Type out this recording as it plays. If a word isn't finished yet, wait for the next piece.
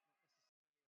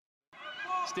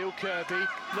Still Kirby,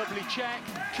 lovely check.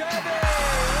 Kirby! 1-0.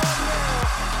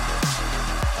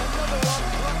 Another one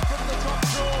plucked from the top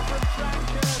drawer from Fran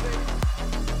Kirby.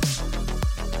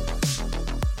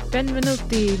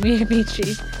 Benvenuti, miei amici,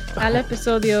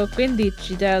 all'episodio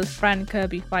 15 del Fran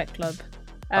Kirby Fight Club.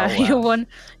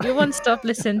 Your one-stop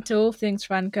listen to all things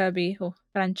Fran Kirby, or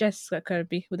Francesca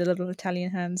Kirby with the little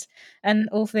Italian hands, and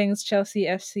all things Chelsea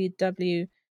FCW.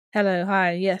 Hello,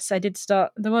 hi. Yes, I did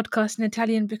start the podcast in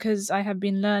Italian because I have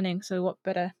been learning, so what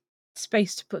better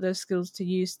space to put those skills to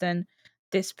use than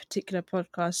this particular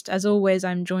podcast. As always,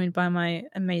 I'm joined by my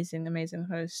amazing, amazing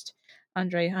host,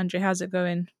 Andre. Andre, how's it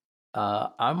going?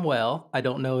 I'm well. I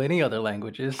don't know any other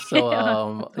languages,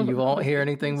 so you won't hear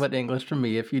anything but English from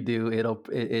me. If you do,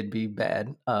 it'd be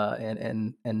bad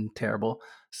and terrible.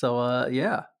 So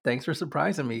yeah, thanks for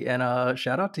surprising me, and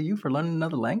shout out to you for learning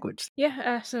another language.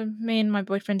 Yeah, so me and my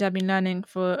boyfriend have been learning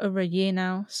for over a year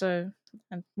now. So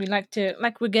and we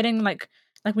we're getting like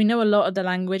we know a lot of the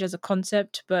language as a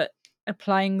concept, but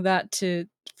applying that to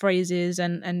phrases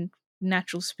and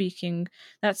natural speaking,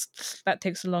 that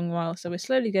takes a long while. So we're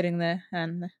slowly getting there,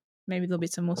 and maybe there'll be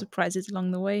some more surprises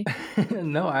along the way.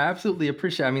 No, I absolutely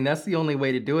appreciate it. I mean, that's the only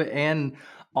way to do it. And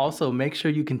also make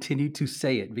sure you continue to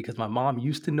say it, because my mom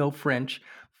used to know French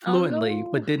fluently,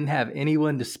 but didn't have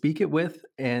anyone to speak it with,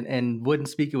 and wouldn't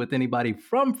speak it with anybody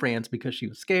from France because she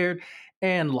was scared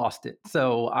and lost it.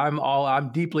 So I'm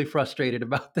deeply frustrated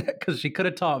about that, because she could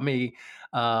have taught me,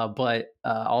 but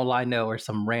all I know are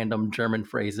some random German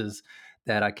phrases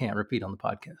that I can't repeat on the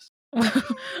podcast.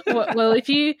 Well, if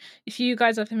you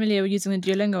guys are familiar with using the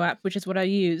Duolingo app, which is what I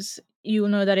use, you will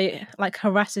know that it like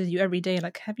harasses you every day.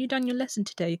 Like, have you done your lesson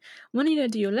today? When are you going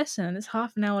to do your lesson? It's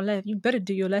half an hour left. You better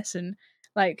do your lesson.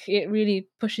 Like, it really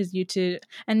pushes you to.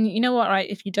 And you know what? Right?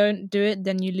 If you don't do it,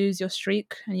 then you lose your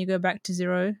streak and you go back to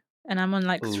 0. And I'm on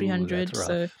like 300. That's rough.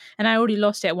 So, and I already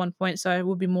lost it at one point, so I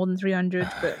will be more than 300,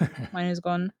 but mine is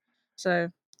gone.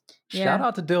 So. Yeah. Shout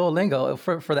out to Duolingo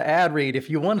for the ad read. If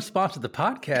you want to sponsor the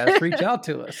podcast, reach out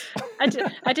to us. I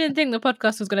didn't think the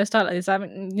podcast was going to start like this. I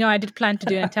mean, I did plan to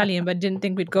do it in Italian, but didn't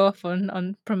think we'd go off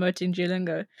on promoting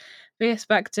Duolingo. But yes,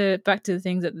 back to the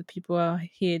things that the people are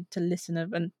here to listen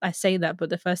of. And I say that, but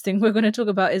the first thing we're going to talk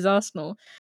about is Arsenal.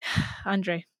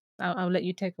 Andre, I'll let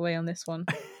you take away on this one.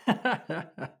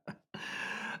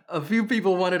 A few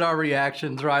people wanted our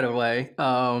reactions right away.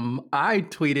 I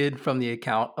tweeted from the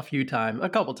account a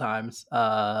couple times,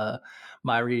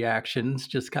 my reactions,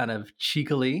 just kind of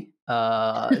cheekily.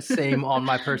 Same on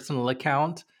my personal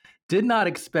account. Did not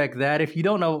expect that. If you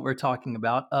don't know what we're talking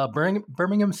about,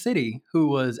 Birmingham City, who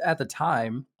was at the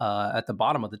time at the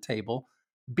bottom of the table,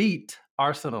 beat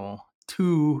Arsenal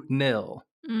 2-0.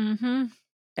 Mm-hmm.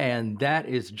 And that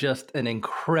is just an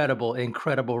incredible,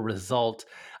 incredible result.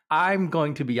 I'm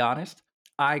going to be honest,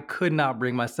 I could not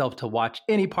bring myself to watch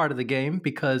any part of the game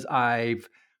because I've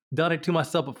done it to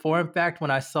myself before. In fact,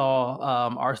 when I saw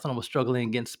Arsenal was struggling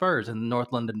against Spurs in the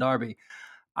North London derby,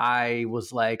 I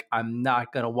was like, I'm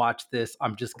not going to watch this.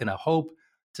 I'm just going to hope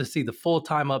to see the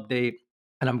full-time update,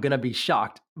 and I'm going to be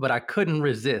shocked. But I couldn't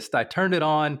resist. I turned it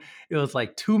on. It was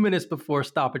like 2 minutes before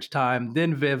stoppage time.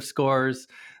 Then Viv scores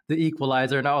the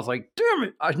equalizer, and I was like, damn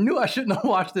it, I knew I shouldn't have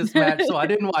watched this match, so I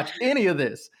didn't watch any of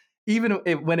this. Even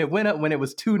when it went up, when it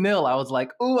was 2-0, I was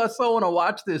like, oh, I so want to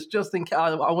watch this just in case.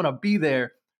 I want to be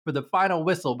there for the final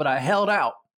whistle, but I held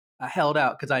out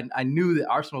because I knew that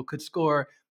Arsenal could score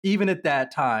even at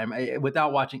that time.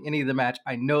 Without watching any of the match,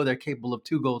 I know they're capable of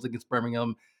 2 goals against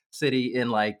Birmingham City in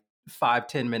like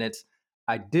 5-10 minutes.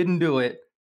 I didn't do it.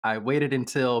 I waited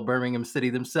until Birmingham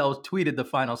City themselves tweeted the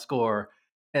final score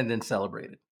and then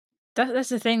celebrated. That's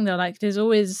the thing though, like it's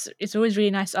always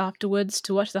really nice afterwards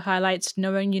to watch the highlights,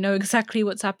 knowing you know exactly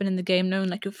what's happened in the game, knowing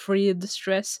like you're free of the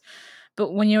stress.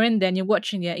 But when you're in there and you're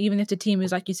watching it, even if the team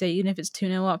is, like you say, even if it's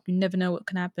 2-0 up, you never know what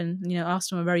can happen. You know,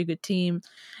 Arsenal are a very good team.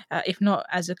 If not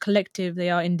as a collective, they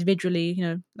are individually. You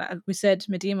know, like we said,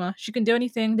 Medema, she can do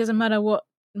anything. Doesn't matter what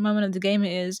moment of the game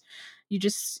it is. You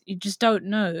just don't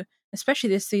know. Especially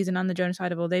this season under Jonas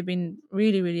Heidevold, they've been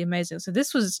really, really amazing. So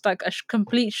this was like a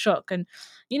complete shock. And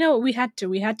you know what, we had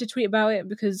to tweet about it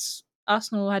because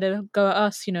Arsenal had a go at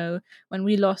us, you know, when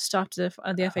we lost after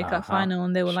the FA Cup final,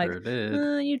 and they were like,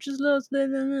 "You just lost." Blah,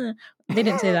 blah, blah. They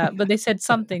didn't say that, but they said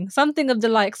something of the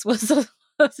likes was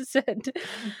said.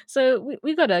 So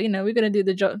we gotta, you know, we're gonna do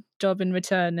the job in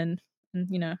return, and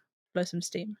you know, blow some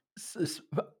steam.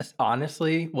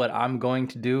 Honestly, what I'm going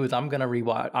to do is I'm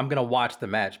gonna watch the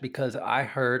match, because I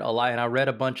heard a lot and I read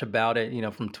a bunch about it, you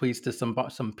know, from tweets to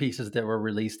some pieces that were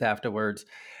released afterwards,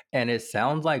 and it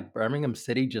sounds like Birmingham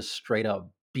City just straight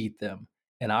up beat them.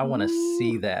 And I want to Ooh.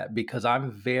 see that because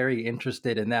I'm very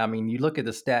interested in that. I mean, you look at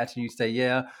the stats and you say,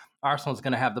 yeah, Arsenal's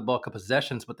going to have the bulk of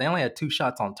possessions, but they only had 2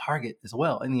 shots on target as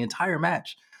well in the entire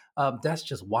match. That's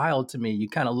just wild to me. You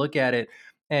kind of look at it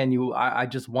and I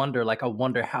just wonder, like, I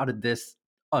wonder how did this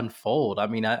unfold? I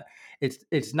mean,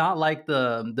 it's not like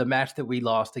the match that we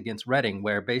lost against Reading,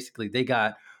 where basically they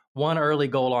got one early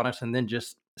goal on us and then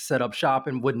just set up shop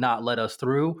and would not let us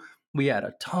through. We had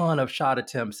a ton of shot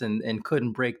attempts and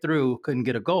couldn't break through, couldn't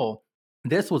get a goal.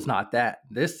 This was not that.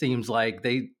 This seems like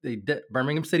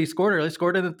Birmingham City scored early,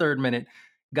 scored in the 3rd minute,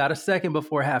 got a second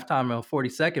before halftime in the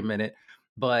 42nd minute,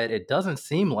 but it doesn't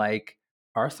seem like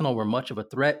Arsenal were much of a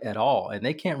threat at all. And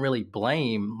they can't really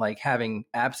blame like having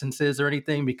absences or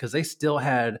anything because they still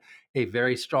had a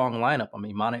very strong lineup. I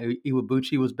mean, Mana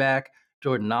Iwabuchi was back,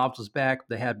 Jordan Nobbs was back.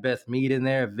 They had Beth Mead in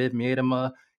there, Viv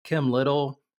Miedema, Kim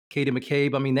Little, Katie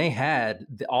McCabe. I mean, they had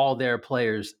all their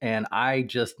players, and I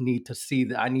just need to see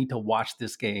that. I need to watch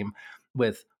this game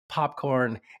with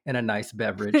popcorn and a nice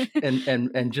beverage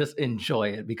and just enjoy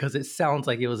it because it sounds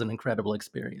like it was an incredible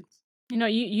experience.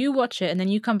 You watch it and then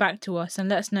you come back to us and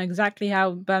let us know exactly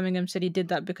how Birmingham City did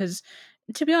that because,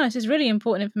 to be honest, it's really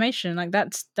important information. Like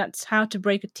that's how to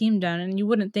break a team down, and you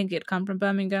wouldn't think it'd come from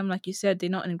Birmingham. Like you said, they're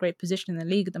not in a great position in the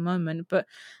league at the moment, but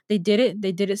they did it.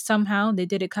 They did it somehow. They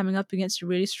did it coming up against a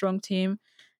really strong team,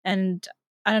 and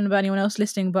I don't know about anyone else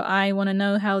listening, but I want to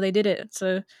know how they did it.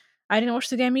 So I didn't watch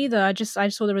the game either. I just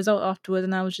saw the result afterwards,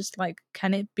 and I was just like,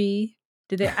 can it be?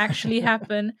 Did it actually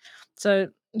happen? So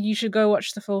you should go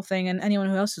watch the full thing, and anyone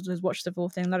who else has watched the full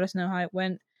thing, let us know how it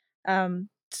went.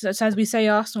 So as we say,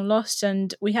 Arsenal lost,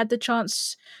 and we had the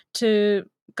chance to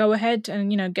go ahead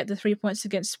and get the 3 points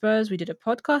against Spurs. We did a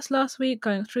podcast last week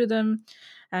going through them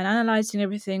and analysing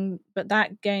everything, but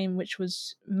that game, which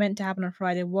was meant to happen on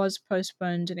Friday, was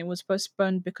postponed, and it was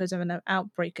postponed because of an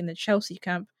outbreak in the Chelsea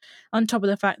camp, on top of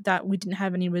the fact that we didn't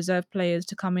have any reserve players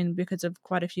to come in because of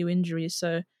quite a few injuries.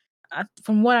 So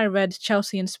from what I read,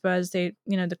 Chelsea and Spurs, the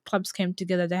clubs came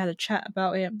together, they had a chat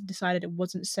about it, decided it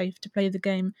wasn't safe to play the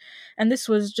game. And this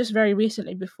was just very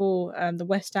recently before the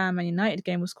West Ham and United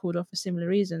game was called off for similar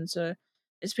reasons. So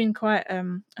it's been quite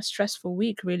a stressful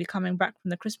week, really, coming back from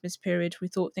the Christmas period. We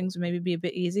thought things would maybe be a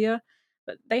bit easier,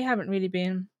 but they haven't really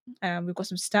been. We've got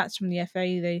some stats from the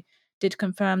FA. They did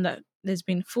confirm that there's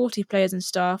been 40 players and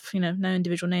staff, no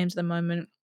individual names at the moment,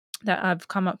 that have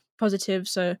come up positive.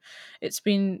 So it's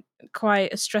been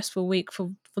quite a stressful week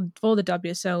for the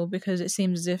WSL because it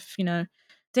seems as if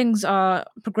things are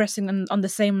progressing on the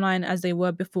same line as they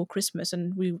were before Christmas,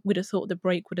 and we would have thought the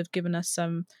break would have given us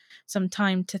some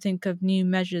time to think of new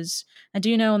measures. And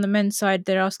on the men's side,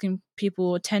 they're asking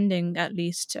people attending, at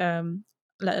least,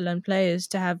 let alone players,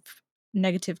 to have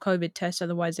negative COVID tests,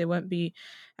 otherwise they won't be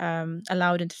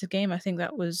allowed into the game. I think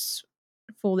that was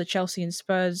for the Chelsea and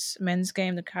Spurs men's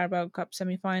game, the Carabao Cup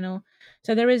semi-final.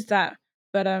 So there is that,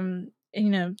 but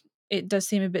it does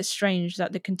seem a bit strange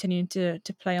that they're continuing to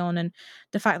play on, and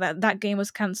the fact that that game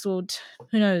was cancelled.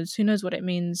 Who knows what it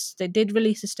means? They did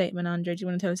release a statement. Andre, do you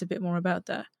want to tell us a bit more about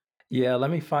that? Yeah, let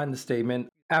me find the statement.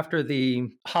 After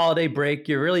the holiday break,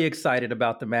 you're really excited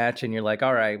about the match and you're like,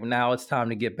 all right, well, now it's time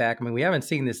to get back. I mean, we haven't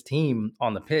seen this team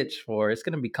on the pitch it's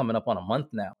going to be coming up on a month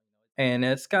now. And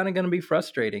it's kind of going to be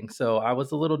frustrating. So I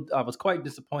was quite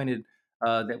disappointed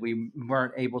that we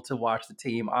weren't able to watch the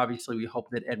team. Obviously, we hope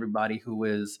that everybody who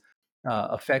is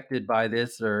affected by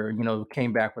this or,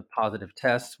 came back with positive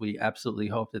tests, we absolutely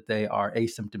hope that they are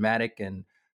asymptomatic and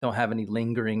don't have any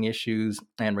lingering issues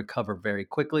and recover very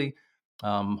quickly.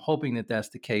 Hoping that that's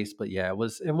the case, but yeah, it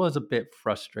was a bit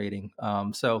frustrating.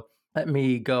 So let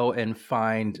me go and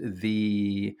find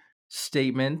the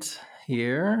statement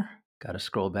here. Got to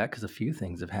scroll back because a few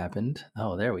things have happened.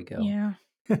 Oh, there we go. Yeah.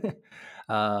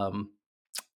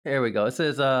 There we go. It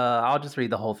says, I'll just read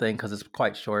the whole thing because it's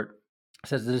quite short. It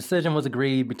says the decision was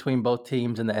agreed between both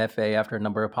teams and the FA after a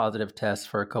number of positive tests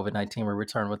for COVID-19 were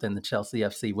returned within the Chelsea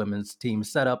FC women's team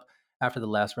setup after the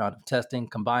last round of testing,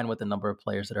 combined with the number of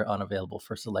players that are unavailable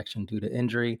for selection due to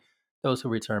injury. Those who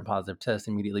returned positive tests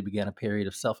immediately began a period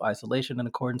of self-isolation in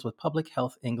accordance with Public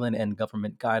Health England and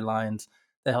government guidelines.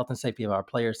 The health and safety of our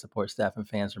players, support staff, and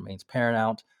fans remains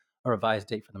paramount. A revised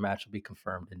date for the match will be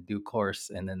confirmed in due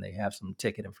course, and then they have some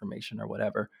ticket information or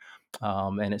whatever.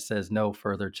 And it says no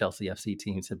further Chelsea FC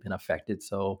teams have been affected.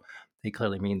 So they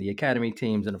clearly mean the academy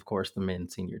teams and, of course, the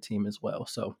men's senior team as well.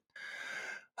 So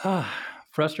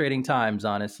frustrating times,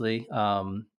 honestly.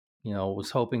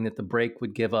 Was hoping that the break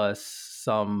would give us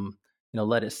some,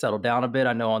 let it settle down a bit.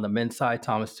 I know on the men's side,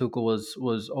 Thomas Tuchel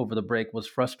was over the break, was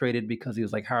frustrated because he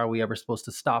was like, how are we ever supposed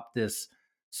to stop this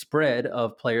spread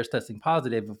of players testing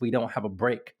positive if we don't have a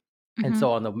break? And Hmm.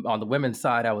 so on the women's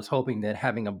side, I was hoping that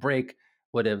having a break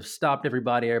would have stopped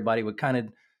everybody. Everybody would kind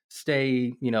of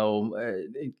stay,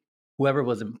 whoever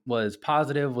was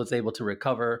positive was able to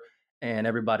recover, and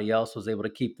everybody else was able to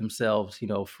keep themselves,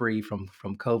 free from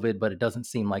COVID. But it doesn't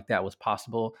seem like that was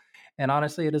possible, and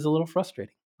honestly, it is a little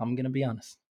frustrating. I'm gonna be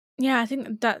honest. Yeah, I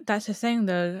think that's the thing,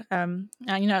 though.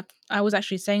 I was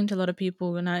actually saying to a lot of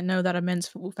people, and I know that are men's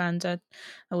football fans. I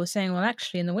was saying, well,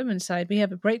 actually, in the women's side, we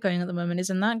have a break going at the moment.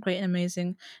 Isn't that great and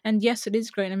amazing? And yes, it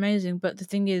is great and amazing. But the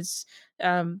thing is,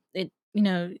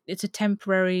 it's a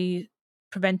temporary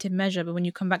preventive measure. But when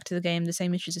you come back to the game, the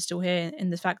same issues are still here.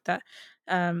 In the fact that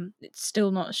it's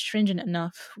still not stringent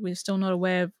enough. We're still not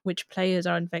aware of which players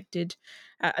are infected.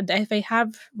 They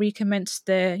have recommenced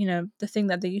the thing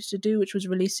that they used to do, which was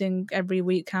releasing every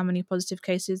week how many positive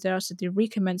cases there are. So they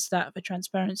recommenced that for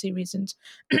transparency reasons.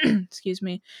 Excuse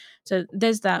me. So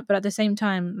there's that. But at the same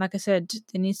time, like I said,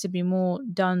 there needs to be more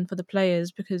done for the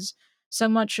players, because so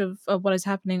much of what is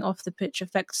happening off the pitch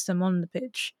affects them on the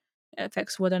pitch. It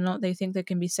affects whether or not they think they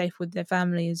can be safe with their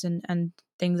families and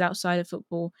things outside of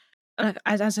football. Like,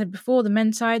 as I said before, the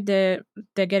men's side, they're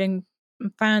getting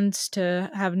fans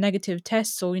to have negative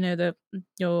tests, or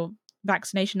your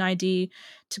vaccination ID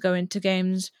to go into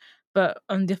games. But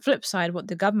on the flip side, what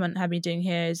the government have been doing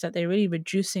here is that they're really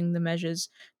reducing the measures.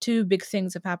 Two big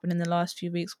things have happened in the last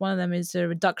few weeks. One of them is the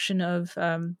reduction of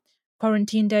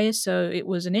quarantine days. So it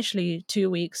was initially 2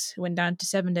 weeks, it went down to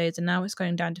 7 days, and now it's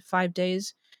going down to 5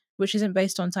 days, which isn't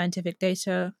based on scientific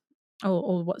data,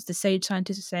 or what the sage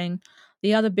scientists are saying.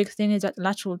 The other big thing is that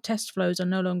lateral test flows are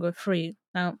no longer free.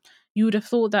 Now, you would have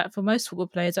thought that for most football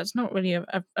players, that's not really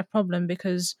a problem,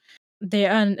 because they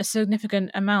earn a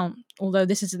significant amount, although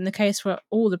this isn't the case for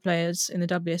all the players in the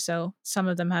WSL. Some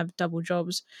of them have double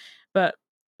jobs. But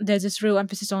there's this real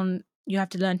emphasis on you have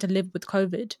to learn to live with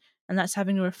COVID, and that's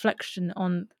having a reflection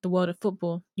on the world of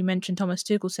football. You mentioned Thomas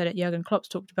Tuchel said it, Jurgen Klopp's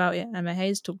talked about it, Emma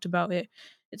Hayes talked about it.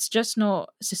 It's just not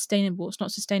sustainable. It's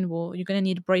not sustainable. You're going to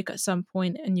need a break at some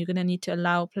point, and you're going to need to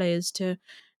allow players to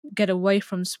get away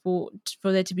from sport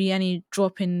for there to be any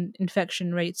drop in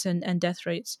infection rates and death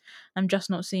rates. I'm just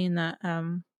not seeing that.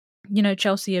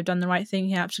 Chelsea have done the right thing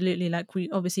here, absolutely. Like, we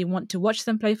obviously want to watch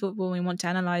them play football, we want to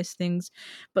analyze things,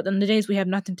 but on the days we have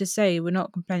nothing to say, we're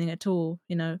not complaining at all.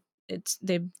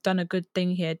 They've done a good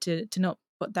thing here to not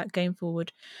put that game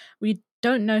forward. We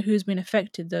don't know who's been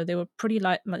affected, though. They were pretty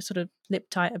like sort of lip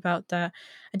tight about that.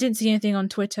 I didn't see anything on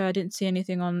Twitter. I didn't see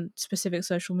anything on specific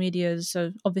social medias.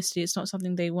 So obviously, it's not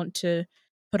something they want to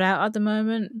put out at the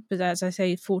moment. But as I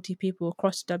say, 40 people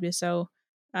across the WSL,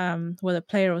 whether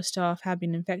player or staff, have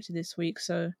been infected this week.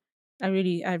 So I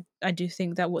do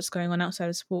think that what's going on outside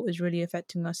of sport is really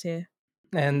affecting us here.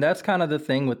 And that's kind of the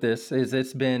thing with this is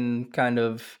it's been kind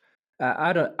of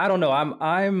I don't know.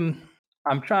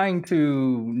 I'm trying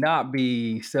to not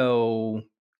be so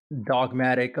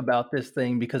dogmatic about this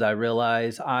thing because I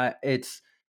realize it's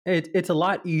a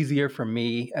lot easier for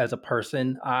me as a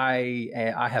person. I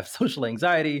have social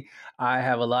anxiety. I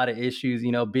have a lot of issues.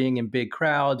 Being in big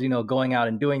crowds. Going out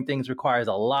and doing things requires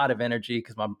a lot of energy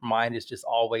because my mind is just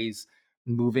always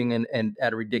moving and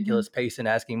at a Hmm. ridiculous pace and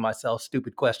asking myself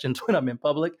stupid questions when I'm in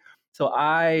public. So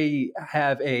I'm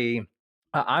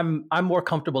more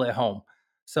comfortable at home.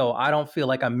 So I don't feel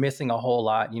like I'm missing a whole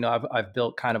lot. I've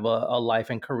built kind of a life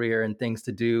and career and things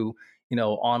to do,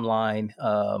 online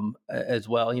as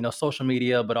well, social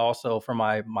media, but also for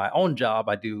my own job,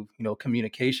 I do,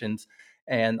 communications,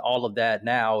 and all of that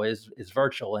now is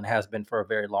virtual and has been for a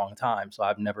very long time. So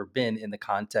I've never been in the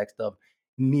context of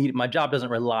my job doesn't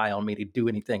rely on me to do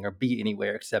anything or be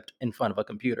anywhere except in front of a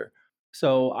computer.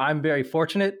 So I'm very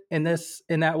fortunate in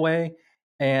that way,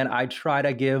 and I try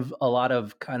to give a lot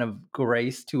of kind of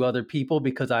grace to other people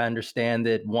because I understand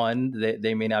that one,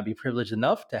 they may not be privileged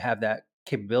enough to have that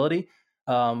capability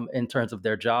in terms of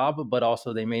their job, but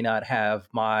also they may not have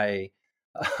my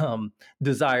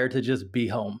desire to just be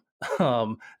home.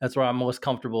 That's where I'm most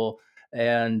comfortable,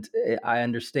 and I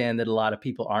understand that a lot of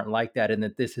people aren't like that, and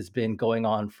that this has been going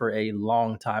on for a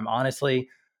long time. Honestly,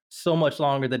 so much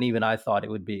longer than even I thought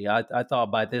it would be. I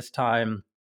thought by this time,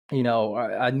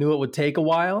 I knew it would take a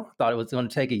while. Thought it was going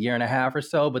to take a year and a half or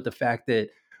so, but the fact that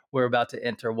we're about to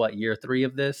enter year three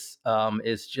of this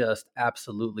is just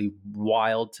absolutely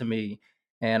wild to me,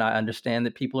 and I understand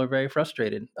that people are very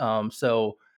frustrated.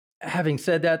 So, having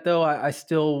said that, though, I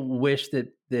still wish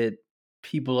that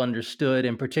people understood,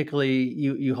 and particularly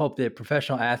you hope that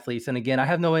professional athletes. And again, I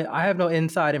have no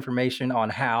inside information on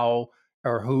how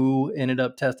or who ended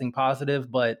up testing positive,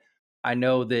 but I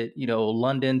know that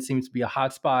London seems to be a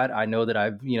hotspot. I know that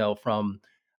I've from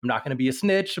I'm not going to be a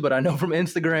snitch, but I know from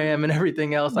Instagram and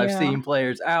everything else, I've Yeah. seen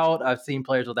players out. I've seen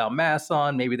players without masks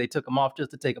on. Maybe they took them off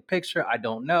just to take a picture. I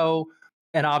don't know.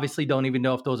 And obviously, don't even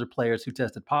know if those are players who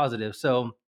tested positive.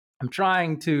 So I'm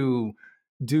trying to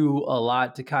do a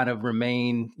lot to kind of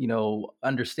remain,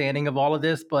 understanding of all of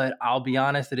this. But I'll be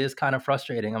honest, it is kind of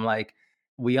frustrating. I'm like,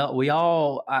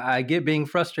 I get being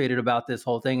frustrated about this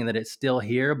whole thing and that it's still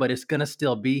here, but it's going to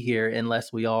still be here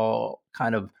unless we all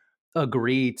kind of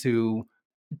agree to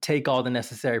take all the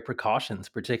necessary precautions,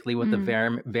 particularly with the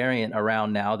Mm. variant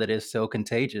around now that is so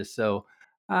contagious. So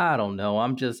I don't know.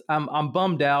 I'm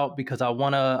bummed out because I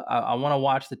want to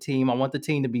watch the team. I want the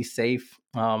team to be safe.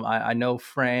 I know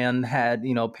Fran had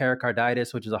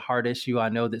pericarditis, which is a heart issue. I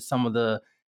know that some of the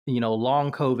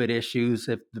long COVID issues,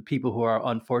 if the people who are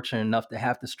unfortunate enough to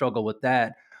have to struggle with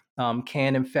that,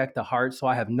 can infect the heart. So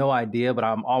I have no idea, but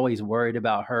I'm always worried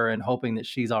about her and hoping that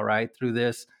she's all right through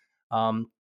this.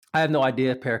 Um, I have no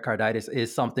idea if pericarditis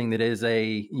is something that is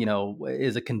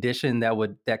a condition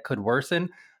that could worsen.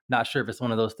 Not sure if it's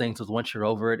one of those things because once you're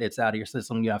over it, it's out of your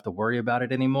system. You don't have to worry about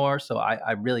it anymore. So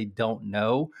I really don't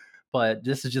know. But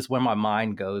this is just where my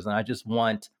mind goes. And I just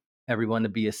want everyone to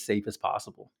be as safe as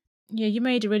possible. Yeah, you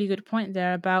made a really good point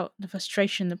there about the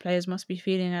frustration the players must be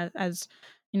feeling as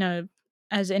you know,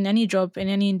 as in any job in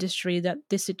any industry that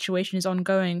this situation is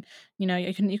ongoing.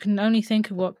 You can only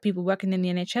think of what people working in the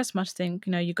NHS must think.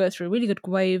 You go through a really good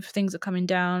wave, things are coming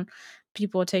down,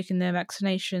 people are taking their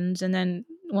vaccinations, and then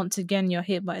once again you're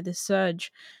hit by this surge.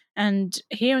 And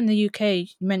here in the UK,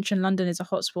 you mentioned London is a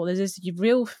hotspot. There's this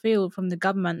real feel from the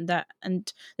government that,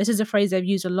 and this is a phrase they've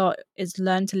used a lot, is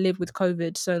learn to live with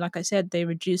COVID. So, like I said, they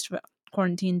reduced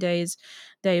quarantine days.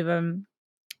 They've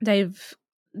they've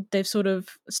they've sort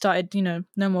of started,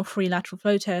 no more free lateral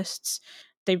flow tests.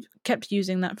 They've kept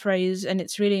using that phrase, and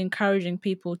it's really encouraging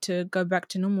people to go back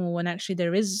to normal. When actually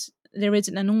there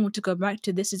isn't a normal to go back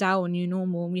to. This is our new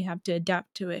normal, and we have to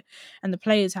adapt to it, and the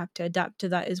players have to adapt to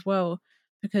that as well.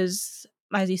 Because,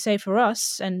 as you say, for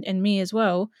us and me as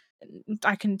well,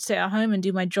 I can sit at home and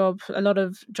do my job. A lot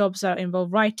of jobs that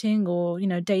involve writing or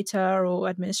data or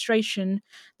administration,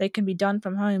 they can be done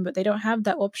from home, but they don't have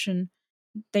that option.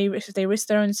 They risk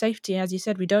their own safety. As you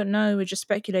said, we don't know. We're just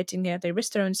speculating here. They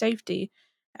risk their own safety,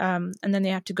 and then they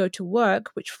have to go to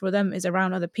work, which for them is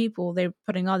around other people. They're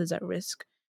putting others at risk.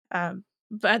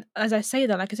 But as I say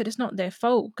that, like I said, it's not their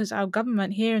fault because our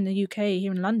government here in the UK,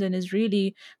 here in London, is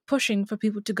really pushing for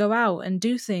people to go out and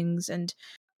do things. And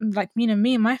like me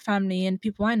and my family and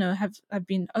people I know have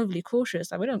been overly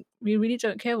cautious. Like we really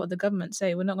don't care what the government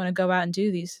say. We're not going to go out and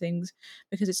do these things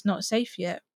because it's not safe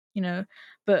yet. You know,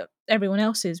 but everyone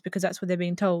else is because that's what they're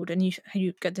being told, and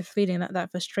you get the feeling that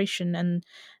that frustration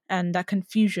and that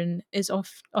confusion is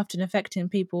often affecting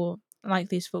people like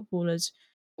these footballers.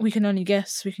 We can only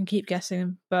guess, we can keep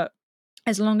guessing, but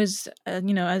as long as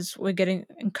as we're getting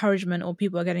encouragement, or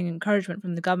people are getting encouragement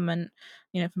from the government,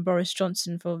 from Boris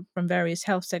Johnson, from various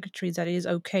health secretaries, that it is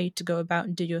okay to go about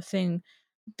and do your thing,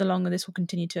 the longer this will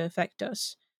continue to affect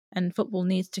us. And football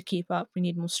needs to keep up. We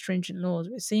need more stringent laws.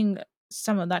 We're seeing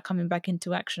some of that coming back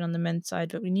into action on the men's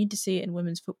side, but we need to see it in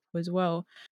women's football as well.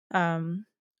 Um,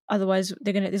 Otherwise,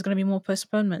 there's gonna be more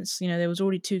postponements. There was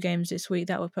already 2 games this week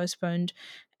that were postponed,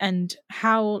 and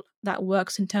how that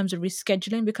works in terms of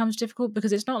rescheduling becomes difficult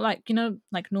because it's not like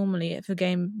like normally if a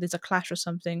game there's a clash or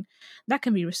something that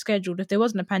can be rescheduled. If there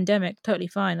wasn't a pandemic, totally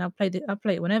fine. I'll play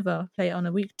it whenever. I'll play it on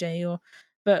a weekday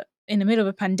but in the middle of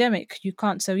a pandemic, you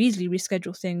can't so easily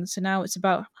reschedule things. So now it's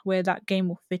about where that game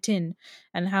will fit in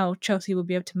and how Chelsea will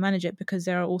be able to manage it because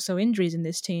there are also injuries in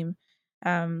this team.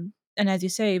 And as you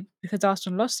say, because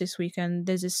Arsenal lost this weekend,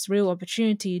 there's this real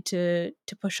opportunity to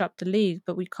push up the league,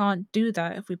 but we can't do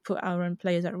that if we put our own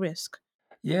players at risk.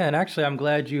 Yeah, and actually, I'm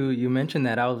glad you mentioned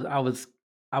that. I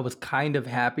was kind of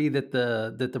happy that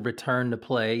the return to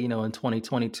play, in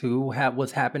 2022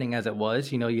 was happening as it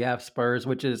was. You have Spurs,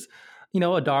 which is,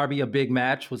 a derby, a big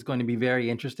match, was going to be very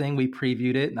interesting. We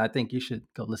previewed it, and I think you should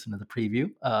go listen to the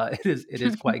preview. It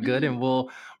is quite good, and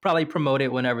we'll probably promote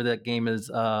it whenever that game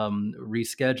is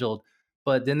rescheduled.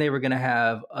 But then they were going to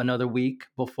have another week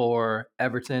before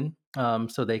Everton,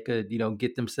 so they could,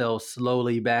 get themselves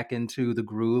slowly back into the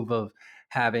groove of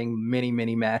having many,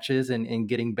 many matches and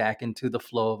getting back into the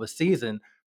flow of a season.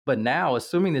 But now,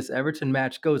 assuming this Everton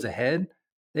match goes ahead,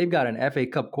 they've got an FA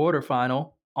Cup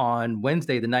quarterfinal on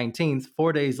Wednesday, the 19th.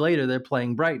 4 days later, they're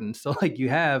playing Brighton. So, like, you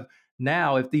have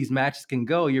now, if these matches can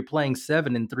go, you're playing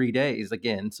 7 in 3 days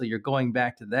again. So, you're going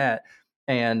back to that.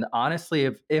 And honestly,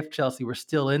 if Chelsea were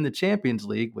still in the Champions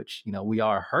League, which, we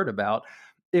are heard about,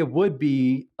 it would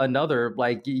be another,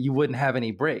 like, you wouldn't have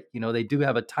any break. They do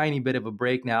have a tiny bit of a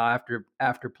break now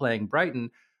after playing Brighton,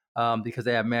 because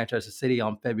they have Manchester City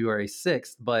on February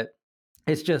 6th. But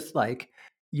it's just like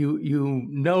you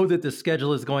know that the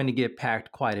schedule is going to get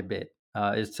packed quite a bit.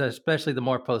 It's especially the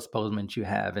more postponements you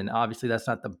have, and obviously that's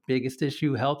not the biggest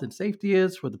issue. Health and safety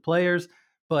is for the players,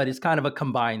 but it's kind of a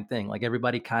combined thing. Like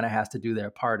everybody kind of has to do their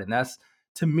part, and that's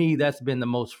to me that's been the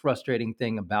most frustrating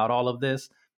thing about all of this.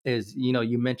 Is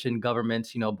you mentioned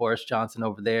governments, Boris Johnson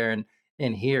over there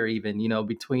and here even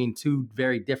between two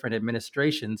very different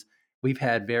administrations, we've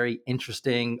had very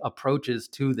interesting approaches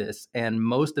to this, and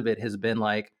most of it has been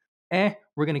like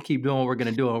we're going to keep doing what we're going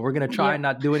to do. And we're going to try and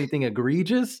not do anything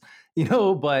egregious,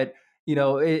 but,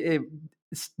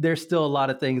 there's still a lot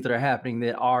of things that are happening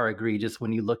that are egregious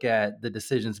when you look at the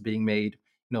decisions being made.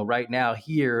 Right now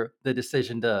here, the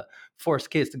decision to force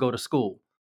kids to go to school,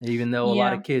 even though a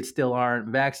lot Yeah. of kids still aren't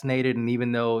vaccinated. And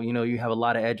even though, you have a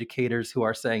lot of educators who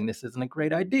are saying this isn't a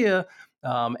great idea,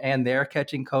 and they're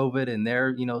catching COVID and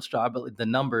they're, the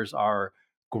numbers are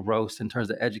gross in terms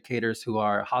of educators who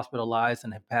are hospitalized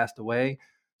and have passed away.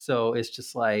 So it's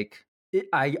just like,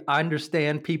 I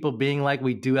understand people being like,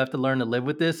 we do have to learn to live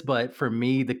with this. But for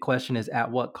me, the question is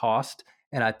at what cost?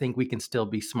 And I think we can still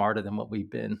be smarter than what we've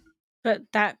been. But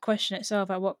that question itself,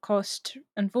 at what cost?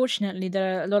 Unfortunately,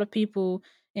 there are a lot of people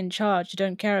in charge who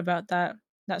don't care about that.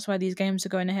 That's why these games are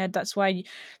going ahead. That's why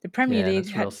the Premier Yeah, League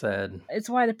that's real sad. it's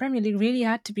why the Premier League really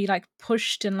had to be like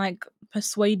pushed and like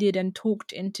persuaded and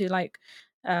talked into like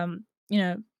for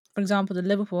example the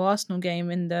Liverpool Arsenal game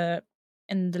in the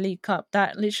League Cup,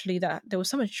 that literally that there was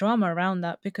so much drama around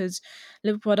that because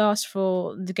Liverpool had asked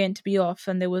for the game to be off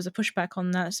and there was a pushback on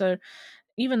that. So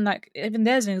even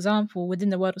there's an example within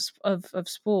the world of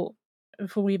sport,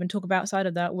 before we even talk about outside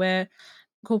of that, where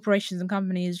corporations and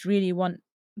companies really want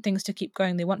things to keep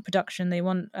going. They want production, they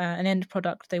want an end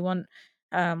product, they want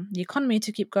the economy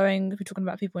to keep going if we're talking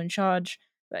about people in charge.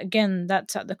 But again,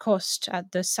 that's at the cost,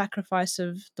 at the sacrifice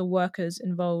of the workers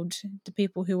involved, the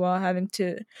people who are having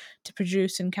to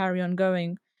produce and carry on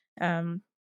going. And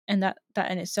that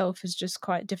in itself is just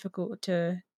quite difficult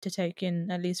to take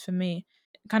in, at least for me.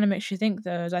 It kind of makes you think,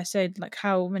 though, as I said, like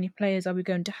how many players are we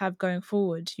going to have going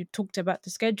forward? You talked about the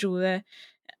schedule there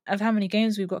of how many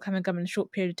games we've got coming up in a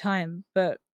short period of time,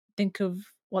 but think of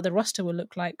what the roster will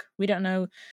look like. We don't know.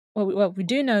 Well, we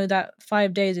do know that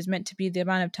 5 days is meant to be the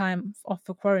amount of time off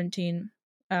for quarantine.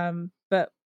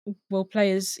 But will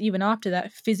players even after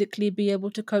that physically be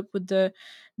able to cope with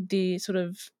the sort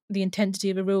of the intensity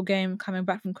of a real game coming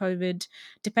back from COVID,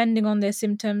 depending on their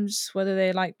symptoms, whether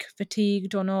they're like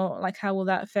fatigued or not, like how will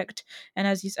that affect? And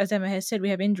as Emma has said, we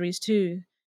have injuries too.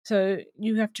 So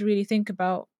you have to really think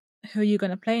about who you're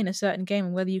going to play in a certain game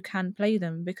and whether you can play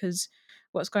them, because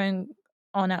what's going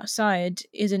on outside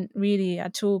isn't really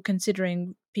at all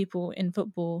considering people in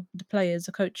football, the players,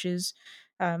 the coaches.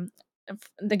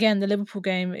 Again, the Liverpool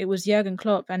game, it was Jurgen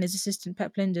Klopp and his assistant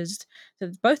Pep Linders.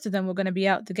 So both of them were going to be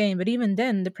out the game. But even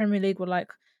then, the Premier League were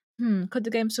like, could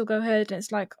the game still go ahead? And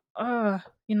it's like,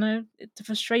 it's the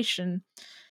frustration.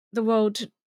 The world,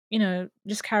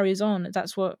 just carries on.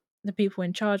 That's what the people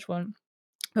in charge want.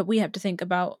 But we have to think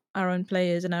about our own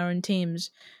players and our own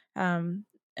teams.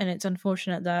 And it's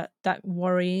unfortunate that that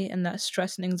worry and that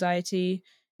stress and anxiety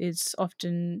is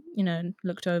often,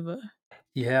 looked over.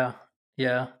 Yeah,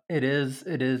 yeah, it is.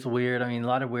 It is weird. I mean, a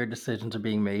lot of weird decisions are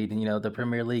being made, and the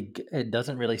Premier League, it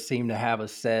doesn't really seem to have a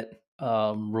set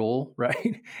rule,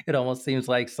 right? It almost seems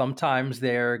like sometimes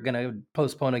they're gonna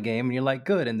postpone a game, and you're like,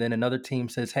 good, and then another team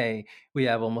says, "Hey, we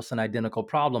have almost an identical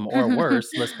problem, or worse,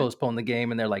 let's postpone the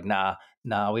game," and they're like, "Nah,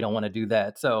 we don't want to do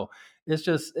that." So it's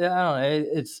just, I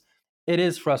don't know, it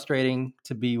is frustrating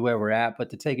to be where we're at,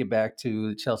 but to take it back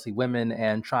to Chelsea women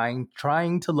and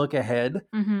trying to look ahead,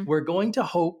 we're going to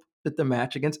hope that the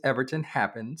match against Everton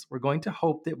happens. We're going to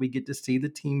hope that we get to see the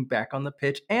team back on the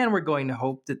pitch, and we're going to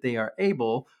hope that they were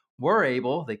able.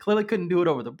 They clearly couldn't do it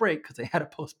over the break because they had a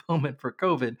postponement for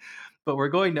COVID, but we're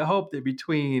going to hope that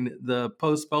between the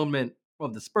postponement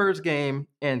of the Spurs game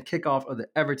and kickoff of the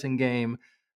Everton game,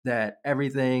 that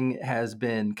everything has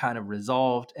been kind of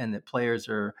resolved and that players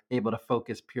are able to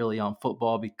focus purely on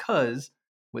football, because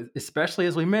especially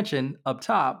as we mentioned up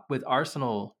top, with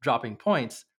Arsenal dropping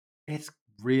points, it's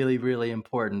really, really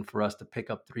important for us to pick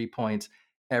up 3 points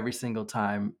every single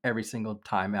time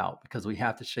out, because we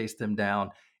have to chase them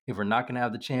down. If we're not going to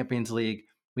have the Champions League,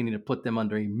 we need to put them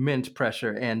under immense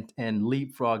pressure and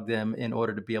leapfrog them in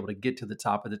order to be able to get to the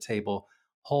top of the table,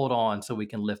 hold on so we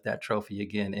can lift that trophy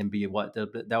again and be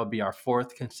that would be our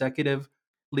fourth consecutive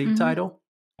league title.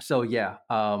 So yeah,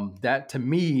 that to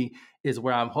me is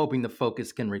where I'm hoping the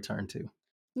focus can return to.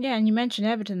 Yeah, and you mentioned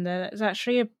Everton there. It's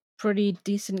actually a pretty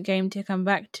decent game to come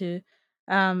back to.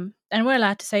 And we're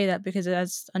allowed to say that because,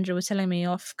 as Andrew was telling me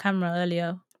off camera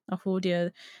earlier, off audio,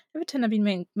 Everton have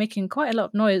been making quite a lot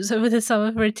of noise over the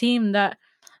summer for a team that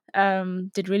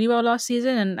did really well last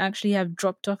season and actually have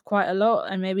dropped off quite a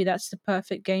lot. And maybe that's the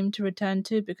perfect game to return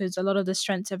to, because a lot of the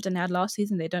strengths Everton had last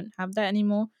season, they don't have that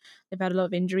anymore. They've had a lot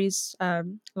of injuries,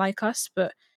 like us,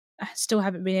 but still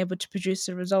haven't been able to produce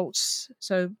the results.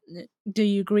 So, do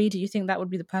you agree? Do you think that would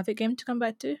be the perfect game to come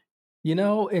back to? You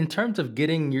know, in terms of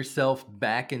getting yourself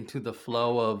back into the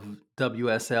flow of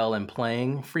WSL and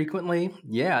playing frequently,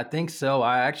 yeah, I think so.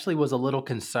 I actually was a little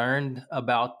concerned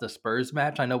about the Spurs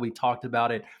match. I know we talked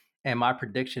about it, and my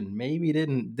prediction maybe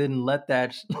didn't let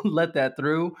that let that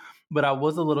through, but I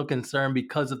was a little concerned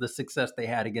because of the success they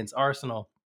had against Arsenal.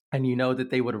 And you know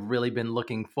that they would have really been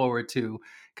looking forward to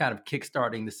kind of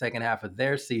kickstarting the second half of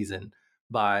their season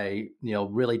by,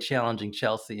 really challenging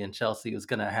Chelsea, and Chelsea was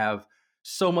going to have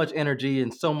so much energy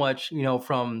and so much,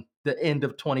 from the end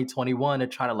of 2021 to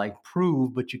try to like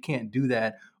prove, but you can't do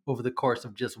that over the course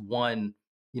of just one,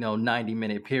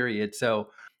 90-minute period. So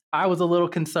I was a little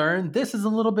concerned. This is a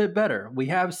little bit better. We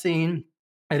have seen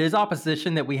it is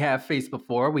opposition that we have faced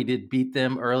before. We did beat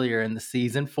them earlier in the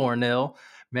season 4-0.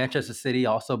 Manchester City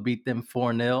also beat them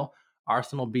 4-0.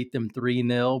 Arsenal beat them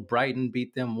 3-0. Brighton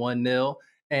beat them 1-0.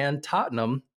 And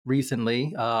Tottenham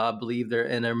recently, I believe they're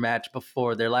in their match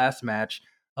before their last match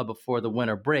before the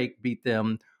winter break, beat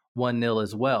them 1-0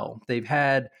 as well. They've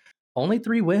had only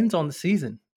 3 wins on the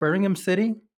season: Birmingham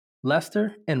City,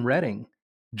 Leicester, and Reading.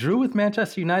 Drew with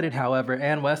Manchester United, however,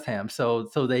 and West Ham. So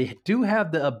they do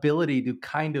have the ability to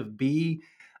kind of be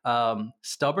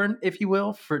stubborn, if you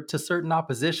will, to certain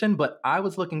opposition. But I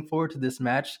was looking forward to this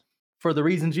match for the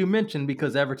reasons you mentioned,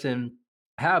 because Everton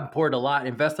have poured a lot,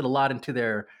 invested a lot into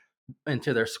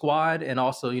their squad, and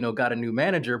also, got a new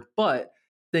manager, but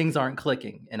things aren't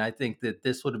clicking. And I think that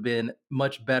this would have been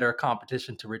much better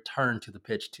competition to return to the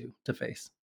pitch to face.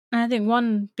 And I think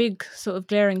one big sort of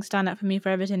glaring standout for me for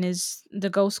Everton is the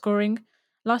goal scoring.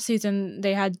 Last season,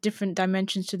 they had different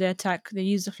dimensions to their attack. They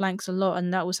used the flanks a lot,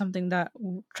 and that was something that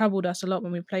troubled us a lot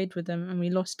when we played with them and we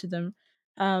lost to them.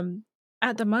 Um,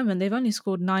 at the moment, they've only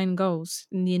scored 9 goals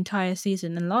in the entire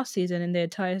season. And last season, in the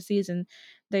entire season,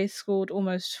 they scored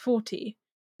almost 40.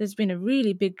 There's been a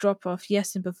really big drop off,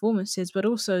 yes, in performances, but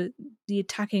also the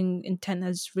attacking intent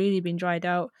has really been dried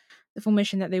out. The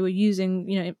formation that they were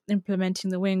using,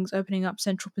 implementing the wings, opening up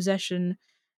central possession,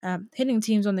 hitting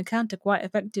teams on the counter quite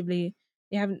effectively.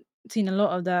 You haven't seen a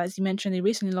lot of that. As you mentioned, they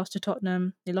recently lost to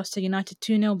Tottenham. They lost to United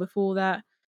 2-0 before that.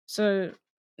 So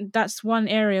that's one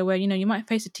area where, you might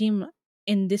face a team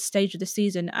in this stage of the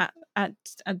season at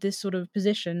this sort of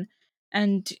position,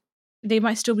 and they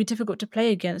might still be difficult to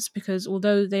play against, because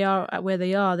although they are at where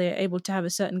they are, they're able to have a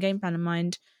certain game plan in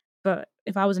mind. But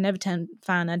if I was an Everton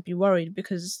fan, I'd be worried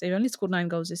because they've only scored 9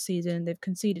 goals this season. They've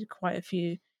conceded quite a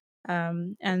few.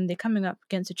 And they're coming up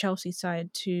against a Chelsea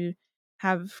side to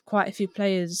have quite a few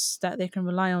players that they can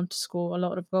rely on to score a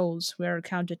lot of goals. We're a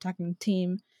counter-attacking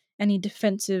team. Any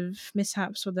defensive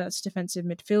mishaps, whether that's defensive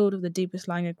midfield or the deepest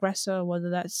lying aggressor,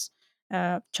 whether that's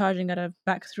charging at a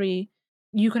back three,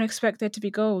 you can expect there to be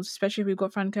goals, especially if we've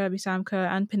got Fran Kirby, Sam Kerr,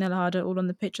 and Pernille Harder all on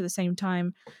the pitch at the same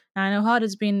time. And I know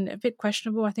Harder's been a bit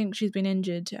questionable. I think she's been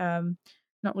injured.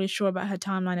 Not really sure about her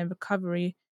timeline of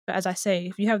recovery. But as I say,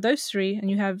 if you have those three and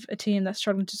you have a team that's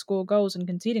struggling to score goals and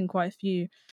conceding quite a few,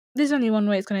 there's only one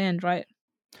way it's going to end, right?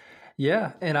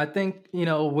 Yeah, and I think,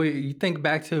 you think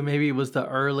back to maybe it was the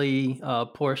early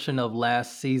portion of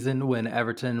last season when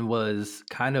Everton was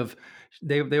kind of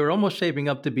they were almost shaping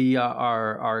up to be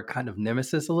our kind of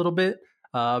nemesis a little bit,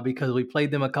 because we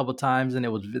played them a couple times and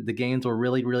the games were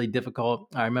really, really difficult.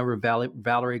 I remember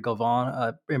Valerie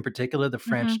Gauvin, in particular, the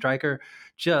French striker,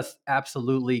 just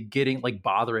absolutely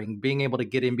bothering, being able to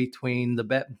get in between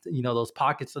those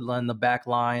pockets in the back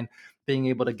line, being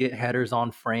able to get headers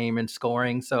on frame and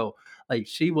scoring. So like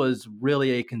she was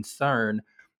really a concern,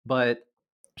 but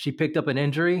she picked up an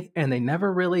injury and they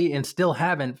never really, and still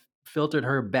haven't filtered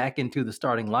her back into the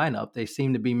starting lineup. They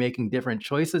seem to be making different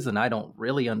choices, and I don't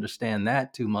really understand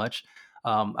that too much.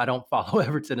 I don't follow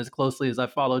Everton as closely as I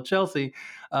follow Chelsea,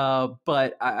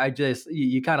 but I just,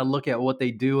 you kind of look at what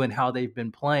they do and how they've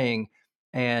been playing,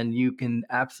 and you can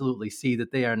absolutely see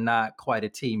that they are not quite a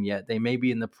team yet. They may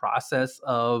be in the process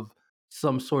of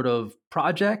some sort of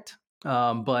project,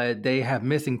 but they have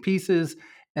missing pieces,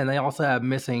 and they also have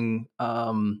missing.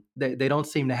 They don't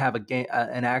seem to have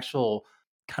an actual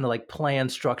kind of like plan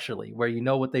structurally, where you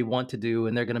know what they want to do,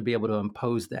 and they're going to be able to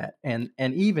impose that. And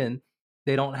even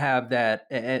they don't have that.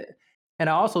 And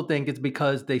I also think it's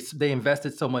because they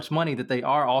invested so much money that they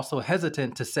are also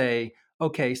hesitant to say,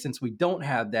 okay, since we don't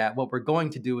have that, what we're going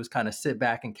to do is kind of sit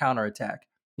back and counterattack.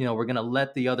 We're going to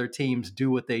let the other teams do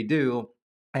what they do.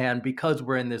 And because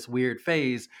we're in this weird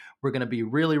phase, we're going to be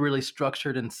really, really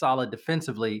structured and solid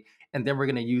defensively. And then we're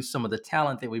going to use some of the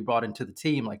talent that we brought into the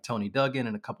team, like Tony Duggan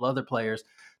and a couple other players,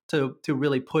 to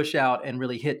really push out and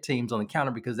really hit teams on the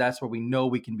counter, because that's where we know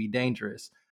we can be dangerous.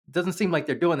 It doesn't seem like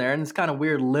they're doing there. And it's kind of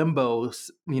weird limbo,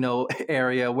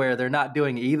 area where they're not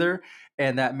doing either.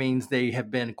 And that means they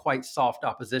have been quite soft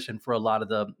opposition for a lot of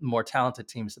the more talented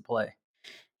teams to play.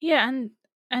 Yeah,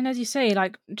 and as you say,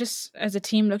 like just as a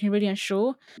team looking really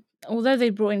unsure. Although they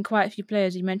brought in quite a few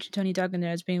players, you mentioned Tony Duggan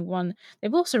there as being one.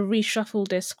 They've also reshuffled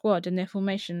their squad and their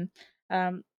formation.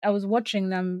 I was watching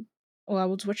them, or I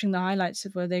was watching the highlights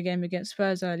of their game against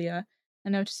Spurs earlier. I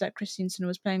noticed that Christensen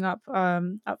was playing up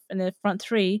in the front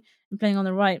three and playing on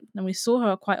the right, and we saw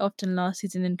her quite often last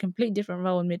season in a complete different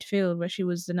role in midfield, where she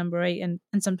was the number 8 and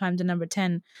sometimes the number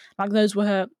 10. Like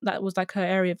that was like her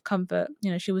area of comfort.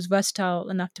 She was versatile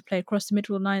enough to play across the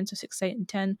midfield line, so 6, 8, and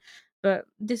 10. But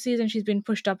this season she's been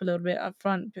pushed up a little bit up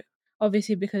front,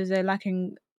 obviously because they're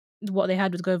lacking what they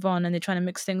had with Govan and they're trying to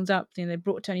mix things up. They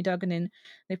brought Tony Duggan in,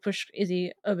 they pushed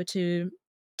Izzy over to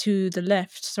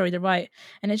the right,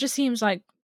 and it just seems like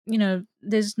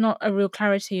there's not a real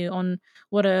clarity on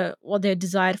what their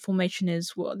desired formation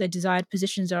is, what their desired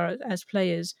positions are as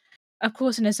players. Of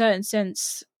course, in a certain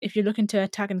sense, if you're looking to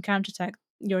attack and counterattack,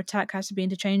 your attack has to be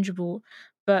interchangeable.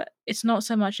 But it's not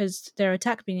so much as their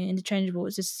attack being interchangeable;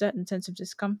 it's just a certain sense of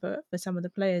discomfort for some of the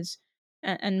players.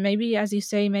 And maybe, as you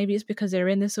say, maybe it's because they're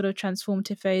in this sort of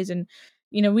transformative phase. And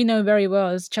we know very well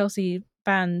as Chelsea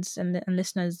fans and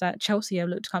listeners that Chelsea have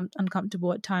looked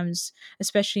uncomfortable at times,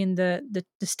 especially in the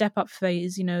step up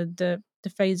phase. The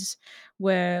phase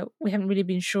where we haven't really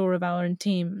been sure of our own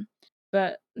team.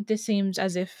 But this seems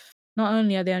as if not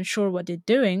only are they unsure what they're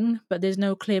doing, but there's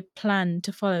no clear plan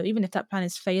to follow. Even if that plan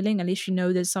is failing, at least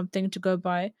there's something to go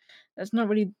by. That's not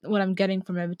really what I'm getting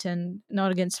from Everton.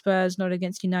 Not against Spurs, not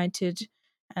against United.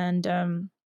 And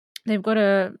they've got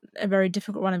a very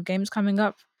difficult run of games coming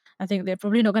up. I think they're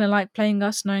probably not going to like playing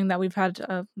us, knowing that we've had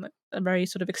a very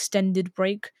sort of extended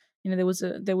break. There was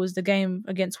the game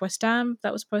against West Ham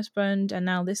that was postponed, and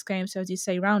now this game. So as you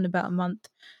say, round about a month.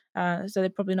 So they're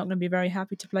probably not going to be very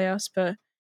happy to play us. But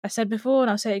I said before,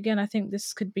 and I'll say it again, I think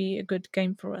this could be a good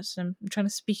game for us. I'm trying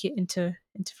to speak it into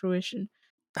fruition.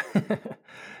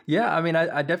 Yeah, I mean,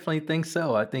 I definitely think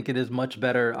so. I think it is much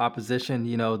better opposition,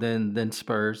 than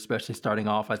Spurs, especially starting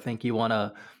off. I think you want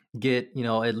to get,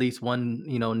 at least one,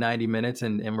 90 minutes,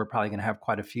 and we're probably going to have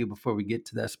quite a few before we get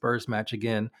to that Spurs match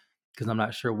again, because I'm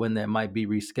not sure when that might be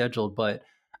rescheduled. But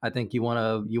I think you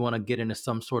want to get into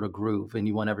some sort of groove, and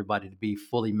you want everybody to be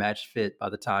fully match fit by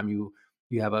the time you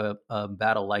have a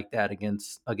battle like that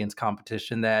against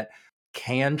competition that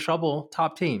can trouble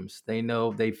top teams. They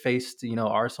know they faced,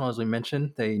 Arsenal, as we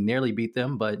mentioned. They nearly beat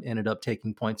them, but ended up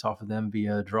taking points off of them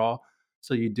via a draw.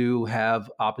 So you do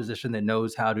have opposition that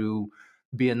knows how to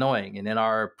be annoying. And in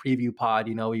our preview pod,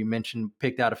 you mentioned,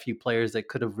 picked out a few players that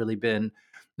could have really been,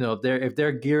 if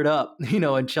they're geared up,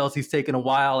 and Chelsea's taken a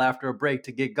while after a break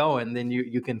to get going, then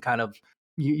you can kind of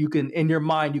you can, in your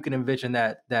mind, you can envision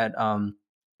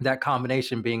that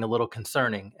combination being a little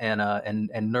concerning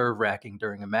and nerve wracking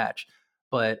during a match.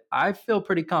 But I feel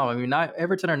pretty calm. I mean,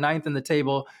 Everton are ninth in the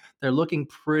table. They're looking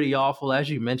pretty awful. As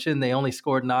you mentioned, they only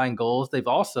scored 9 goals. They've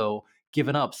also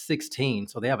given up 16.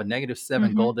 So they have a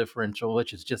 -7 goal differential,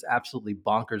 which is just absolutely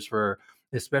bonkers,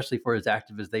 especially for as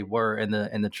active as they were in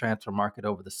the transfer market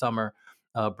over the summer,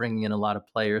 bringing in a lot of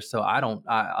players. So I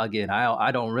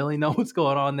don't really know what's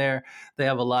going on there. They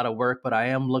have a lot of work, but I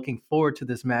am looking forward to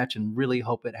this match and really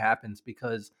hope it happens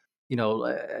because,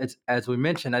 as we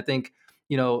mentioned, I think,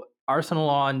 Arsenal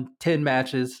on 10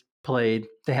 matches played,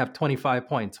 they have 25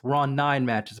 points. We're on 9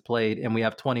 matches played, and we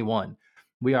have 21.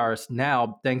 We are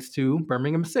now, thanks to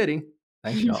Birmingham City,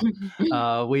 thanks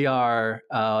y'all. We are,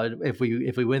 if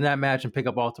we win that match and pick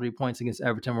up all 3 points against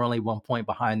Everton, we're only 1 point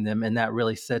behind them, and that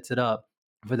really sets it up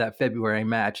for that February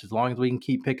match. As long as we can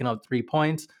keep picking up 3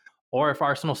 points, or if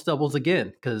Arsenal stumbles again,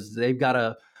 because they've got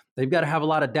to have a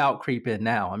lot of doubt creep in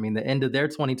now. I mean, the end of their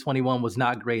 2021 was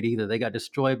not great either. They got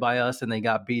destroyed by us, and they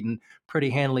got beaten pretty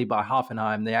handily by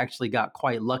Hoffenheim. They actually got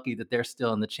quite lucky that they're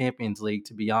still in the Champions League,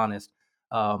 to be honest.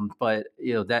 But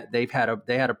that they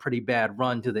had a pretty bad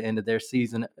run to the end of their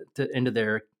season, to the end of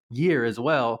their year as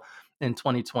well in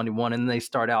 2021, and they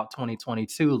start out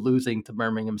 2022 losing to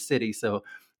Birmingham City. So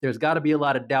there's got to be a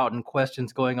lot of doubt and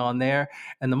questions going on there.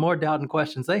 And the more doubt and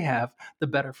questions they have, the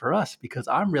better for us, because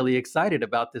I'm really excited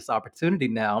about this opportunity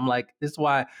now. I'm like, this is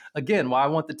why I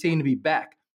want the team to be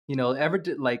back.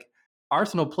 Everton, like,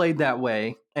 Arsenal played that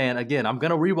way. And again, I'm going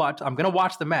to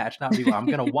watch the match, not rewatch. I'm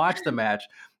going to watch the match,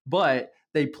 but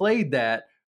they played that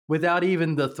without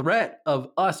even the threat of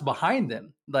us behind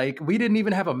them. Like, we didn't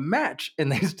even have a match and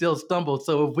they still stumbled.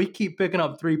 So if we keep picking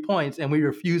up 3 points and we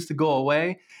refuse to go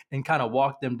away and kind of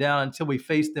walk them down until we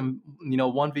face them,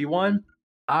 1v1,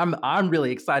 I'm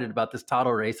really excited about this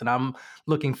title race, and I'm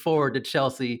looking forward to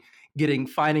Chelsea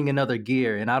finding another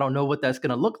gear. And I don't know what that's going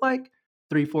to look like.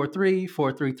 3-4-3,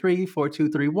 4-3-3,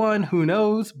 4-2-3-1, who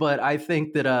knows? But I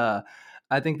think that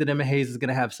Emma Hayes is going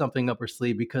to have something up her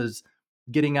sleeve, because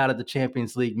getting out of the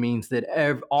Champions League means that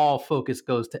all focus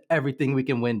goes to everything we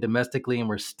can win domestically, and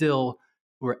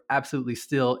we're absolutely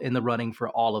still in the running for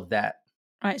all of that.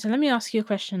 All right, so let me ask you a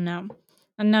question now.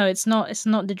 And no, it's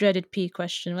not the dreaded P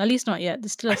question. At least not yet.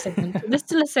 There's still a segment. There's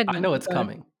still a segment. I know to it's go.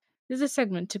 coming. There's a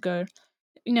segment to go.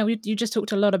 You just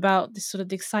talked a lot about this sort of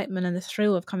the excitement and the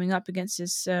thrill of coming up against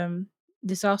this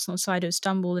Arsenal side who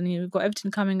stumbled, and you've got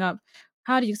Everton coming up.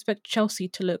 How do you expect Chelsea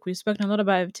to look? We've spoken a lot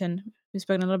about Everton. We've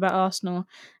spoken a lot about Arsenal.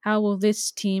 How will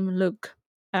this team look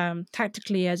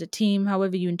tactically as a team,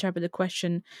 however you interpret the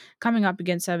question, coming up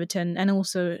against Everton, and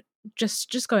also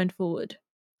just going forward?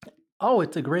 Oh,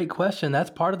 it's a great question. That's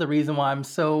part of the reason why I'm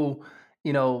so,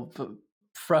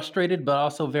 frustrated, but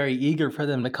also very eager for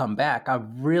them to come back. I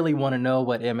really want to know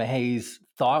what Emma Hayes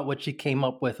thought, what she came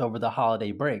up with over the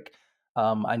holiday break.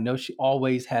 I know she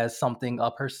always has something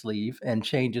up her sleeve and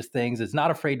changes things, is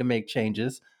not afraid to make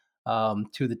changes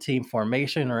to the team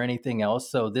formation or anything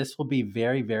else. So this will be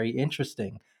very, very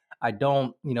interesting. I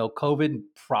don't, COVID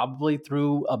probably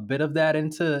threw a bit of that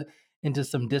into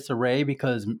some disarray,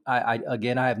 because I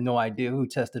have no idea who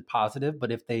tested positive,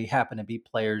 but if they happen to be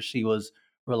players she was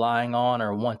relying on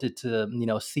or wanted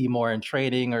to, see more in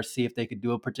training, or see if they could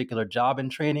do a particular job in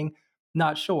training,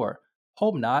 not sure.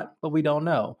 Hope not, but we don't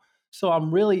know. So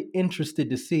I'm really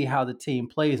interested to see how the team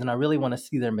plays, and I really want to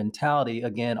see their mentality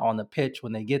again on the pitch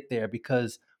when they get there,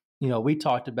 because, we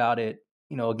talked about it,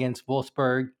 against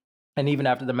Wolfsburg, and even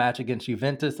after the match against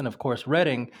Juventus, and of course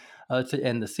Reading, to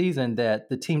end the season, that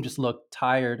the team just looked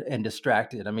tired and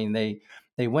distracted. I mean,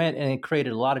 they went and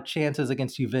created a lot of chances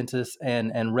against Juventus,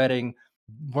 and Reading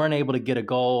weren't able to get a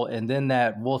goal. And then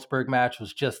that Wolfsburg match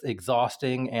was just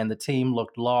exhausting, and the team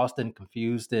looked lost and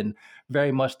confused and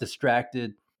very much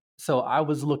distracted. So I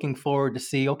was looking forward to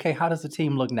see, okay, how does the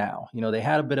team look now? They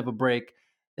had a bit of a break.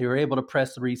 They were able to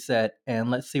press the reset, and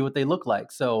let's see what they look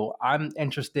like. So I'm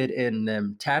interested in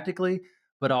them tactically,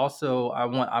 but also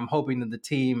I'm hoping that the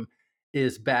team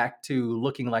is back to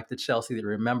looking like the Chelsea that we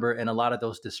remember, and a lot of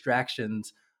those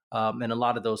distractions and a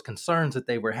lot of those concerns that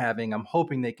they were having, I'm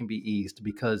hoping they can be eased,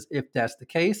 because if that's the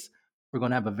case, we're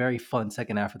going to have a very fun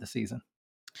second half of the season.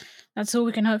 That's all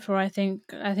we can hope for, I think.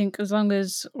 I think as long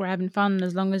as we're having fun,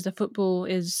 as long as the football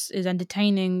is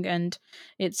entertaining and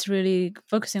it's really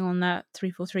focusing on that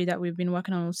 3-4-3 that we've been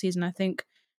working on all season, I think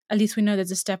at least we know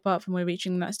there's a step up and we're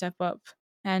reaching that step up.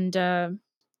 And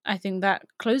I think that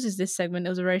closes this segment. It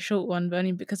was a very short one, but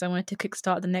only because I wanted to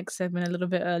kickstart the next segment a little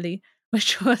bit early,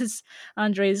 which was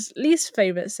Andre's least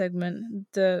favorite segment,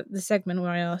 the segment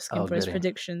where I ask him for his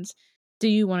predictions. Do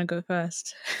you want to go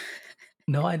first?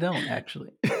 No, I don't,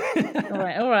 actually. All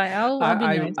right. I'll be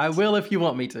nice. I will if you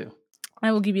want me to.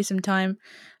 I will give you some time.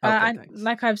 Okay, thanks.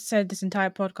 Like I've said this entire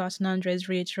podcast, and Andre's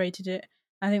reiterated it,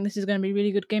 I think this is going to be a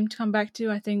really good game to come back to.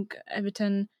 I think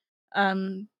Everton,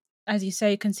 as you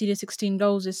say, conceded 16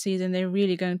 goals this season. They're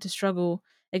really going to struggle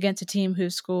against a team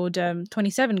who've scored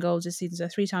 27 goals this season, so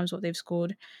 3 times what they've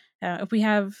scored. If we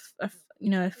have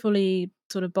a fully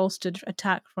sort of bolstered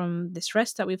attack from this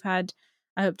rest that we've had,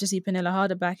 I hope to see Pernilla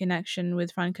Harder back in action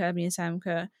with Fran Kirby and Sam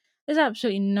Kerr. There's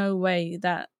absolutely no way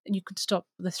that you could stop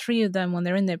the 3 of them when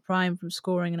they're in their prime from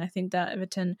scoring, and I think that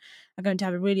Everton are going to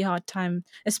have a really hard time,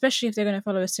 especially if they're going to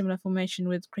follow a similar formation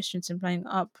with Christensen playing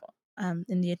up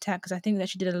in the attack, because I think that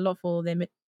she did a lot for their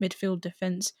midfield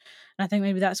defence, and I think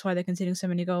maybe that's why they're conceding so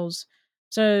many goals.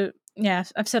 So, yeah,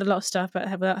 I've said a lot of stuff, but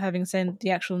without having said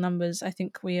the actual numbers, I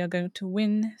think we are going to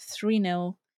win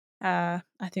 3-0. I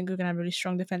think we're going to have a really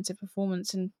strong defensive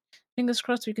performance, and fingers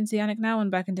crossed we can see Anik Nouwen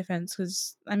back in defense,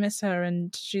 because I miss her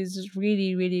and she's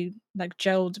really, really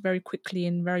gelled very quickly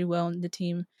and very well in the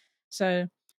team. So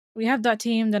we have that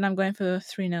team. Then I'm going for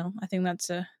 3-0. I think that's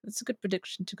a good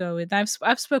prediction to go with.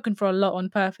 I've spoken for a lot on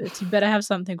purpose. You better have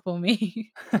something for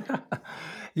me.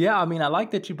 Yeah, I mean, I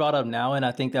like that you brought up Nouwen.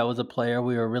 I think that was a player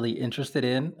we were really interested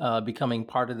in becoming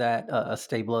part of that, a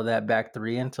stable of that back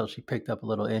 3 until she picked up a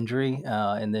little injury.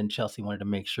 And then Chelsea wanted to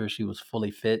make sure she was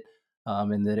fully fit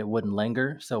and that it wouldn't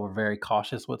linger. So we're very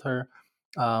cautious with her.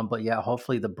 But yeah,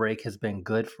 hopefully the break has been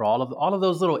good for all of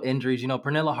those little injuries.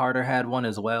 Pernilla Harder had one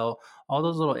as well. All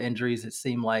those little injuries, it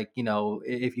seemed like,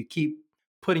 if you keep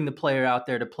putting the player out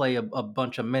there to play a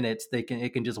bunch of minutes,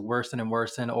 it can just worsen and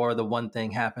worsen, or the one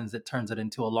thing happens that turns it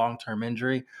into a long-term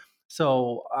injury.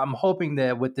 So I'm hoping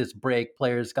that with this break,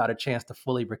 players got a chance to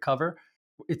fully recover.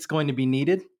 It's going to be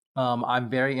needed. I'm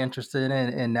very interested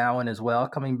in Nowen as well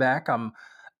coming back.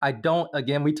 I don't.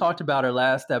 Again, we talked about our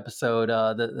last episode,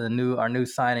 our new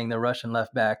signing, the Russian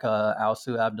left back,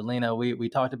 Alsu Abdelina. We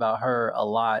talked about her a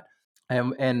lot,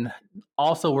 and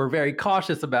also we're very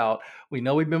cautious about. We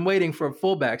know we've been waiting for a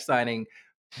fullback signing,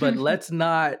 but let's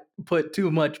not put too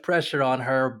much pressure on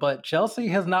her. But Chelsea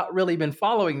has not really been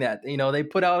following that. They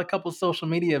put out a couple social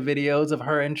media videos of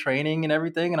her in training and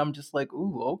everything, and I'm just like,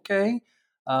 ooh, okay.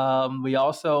 We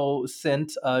also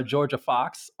sent Georgia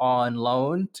Fox on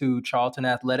loan to Charlton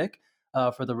Athletic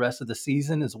for the rest of the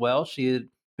season as well. She had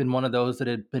been one of those that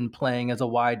had been playing as a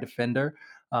wide defender.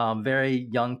 Very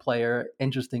young player,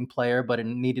 interesting player, but it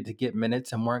needed to get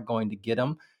minutes and weren't going to get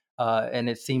them. And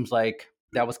it seems like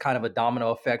that was kind of a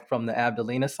domino effect from the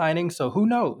Abdelina signing. So who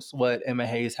knows what Emma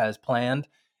Hayes has planned.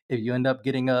 If you end up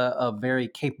getting a very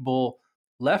capable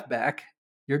left back,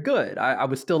 you're good. I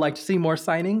would still like to see more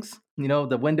signings.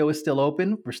 The window is still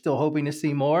open. We're still hoping to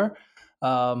see more.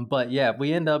 But yeah, if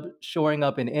we end up shoring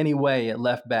up in any way at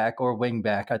left back or wing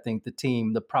back, I think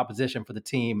the proposition for the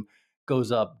team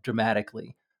goes up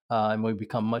dramatically, and we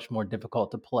become much more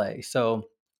difficult to play. So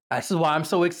this is why I'm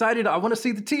so excited. I want to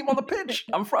see the team on the pitch.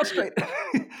 I'm frustrated.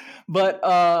 But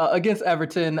against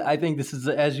Everton, I think this is,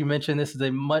 as you mentioned, this is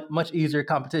a much easier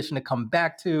competition to come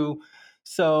back to.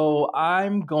 So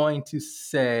I'm going to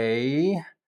say,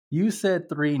 you said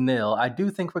 3-0. I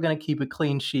do think we're going to keep a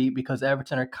clean sheet because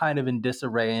Everton are kind of in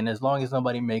disarray. And as long as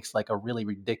nobody makes like a really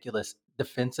ridiculous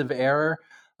defensive error,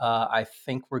 I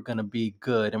think we're going to be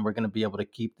good and we're going to be able to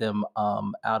keep them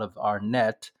out of our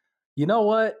net. You know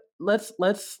what? Let's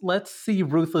see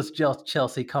ruthless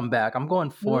Chelsea come back. I'm going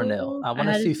 4-0. Ooh, I I want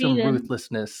to had a see some feeling.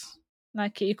 ruthlessness.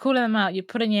 Like you're calling them out, you're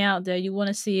putting it out there. You want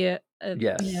to see it.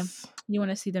 Yes. You want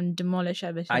to see them demolish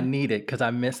Everton. I need it because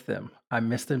I miss them. I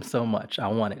miss them so much. I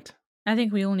want it. I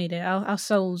think we all need it. Our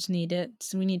souls need it.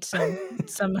 So we need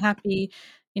some happy,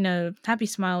 happy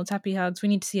smiles, happy hugs. We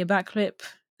need to see a backflip.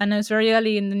 I know it's very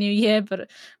early in the new year, but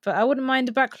I wouldn't mind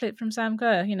a backflip from Sam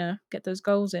Kerr. Get those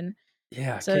goals in.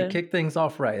 Yeah, So kick things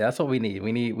off right. That's what we need.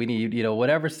 We need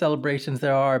whatever celebrations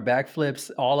there are,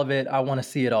 backflips, all of it. I want to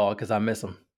see it all because I miss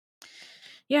them.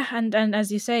 yeah, and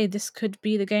as you say, this could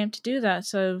be the game to do that.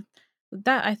 So with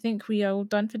that, I think we are all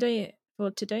done for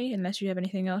today. Unless you have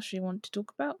anything else you want to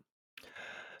talk about.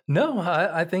 No,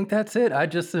 I think that's it. I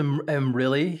just am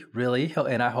really, really,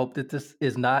 and I hope that this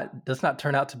does not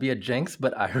turn out to be a jinx,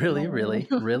 but I really, really,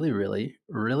 really, really,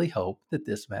 really hope that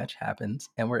this match happens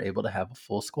and we're able to have a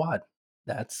full squad.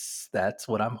 That's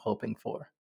what I'm hoping for.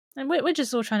 And we're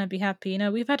just all trying to be happy.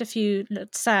 We've had a few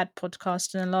sad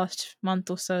podcasts in the last month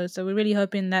or so, so we're really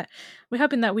hoping that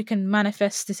we can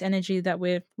manifest this energy that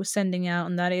we're sending out,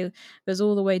 and that it goes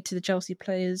all the way to the Chelsea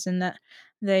players, and that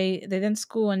they then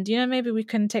score. And maybe we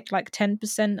can take like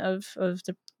 10% of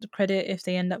the credit if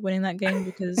they end up winning that game,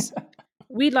 because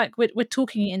we're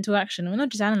talking it into action. We're not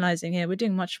just analyzing here. We're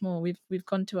doing much more. We've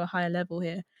gone to a higher level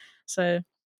here. So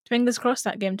fingers crossed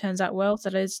that game turns out well.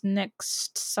 That is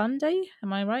next Sunday.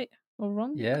 Am I right or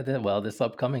wrong? Yeah, this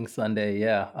upcoming Sunday,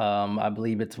 yeah. I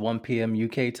believe it's 1 p.m.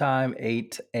 UK time,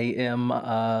 8 a.m.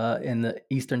 In the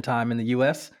Eastern time in the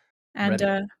US.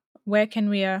 And where can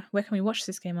we watch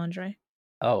this game, Andre?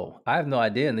 Oh, I have no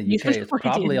idea. In the UK, it's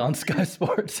probably on Sky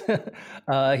Sports.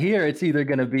 Here, it's either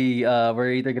going to be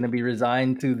we're either going to be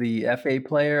resigned to the FA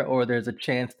player, or there's a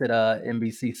chance that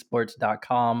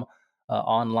NBCSports.com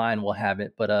online will have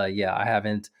it. But yeah, I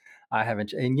haven't.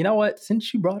 And you know what?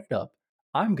 Since you brought it up,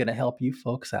 I'm going to help you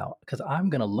folks out because I'm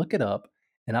going to look it up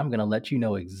and I'm going to let you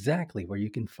know exactly where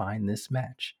you can find this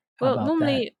match. How about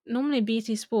normally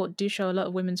BT Sport do show a lot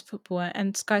of women's football,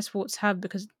 and Sky Sports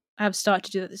have started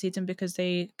to do that this season because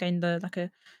they gained a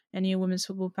new women's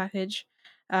football package.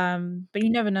 But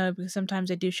you never know, because sometimes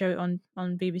they do show it on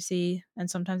BBC and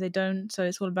sometimes they don't. So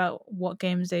it's all about what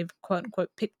games they've quote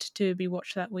unquote picked to be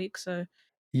watched that week. So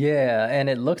yeah, and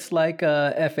it looks like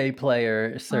a FA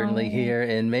player certainly here,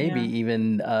 and maybe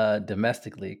even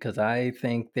domestically, because I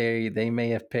think they may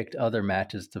have picked other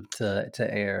matches to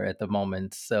air at the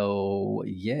moment. So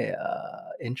yeah,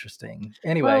 interesting.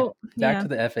 Anyway, back to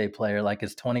the FA player, like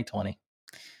it's 2020.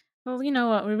 Well, you know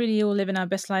what? We're really all living our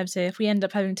best lives here. If we end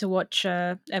up having to watch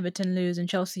Everton lose and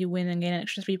Chelsea win and gain an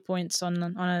extra 3 points on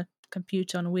a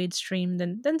computer on a weird stream,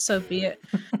 then so be it.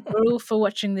 We're all for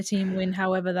watching the team win,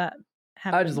 however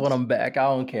I just want happens. them back. I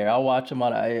don't care. I'll watch them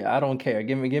on. I don't care.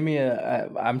 Give me a.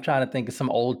 I'm trying to think of some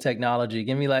old technology.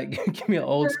 Give me like give me an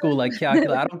old school like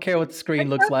calculator. I don't care what the screen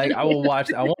looks like. I will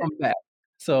watch. I want them back.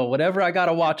 So whatever I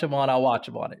gotta watch them on, I'll watch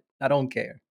them on it. I don't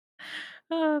care.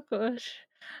 Oh gosh.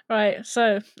 Right.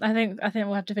 So I think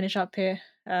we'll have to finish up here.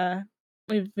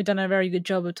 We've done a very good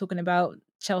job of talking about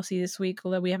Chelsea this week,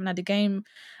 although we haven't had a game.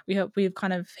 We hope we've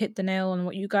kind of hit the nail on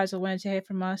what you guys are wanting to hear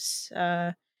from us.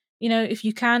 If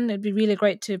you can, it'd be really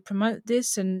great to promote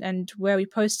this and where we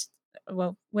post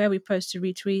to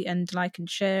retweet and like and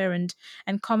share and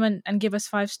comment and give us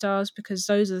 5 stars, because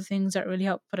those are the things that really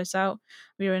help put us out.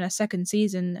 We're in a second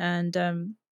season, and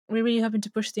we're really hoping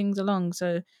to push things along.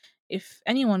 So if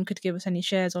anyone could give us any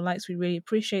shares or likes, we really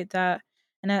appreciate that.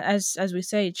 And as we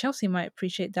say, Chelsea might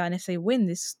appreciate that. And if they win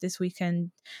this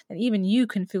weekend, then even you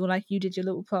can feel like you did your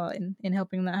little part in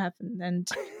helping that happen.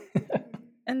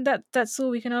 And that's all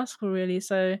we can ask for, really.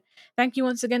 So thank you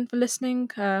once again for listening.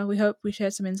 We hope we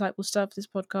shared some insightful stuff this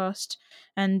podcast,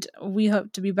 and we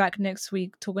hope to be back next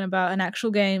week talking about an actual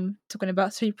game, talking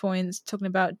about 3 points, talking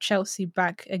about Chelsea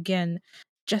back again,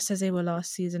 just as they were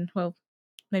last season. Well,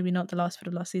 maybe not the last,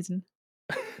 but the last season.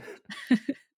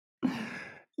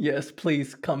 Yes,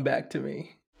 please come back to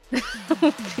me. Please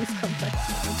come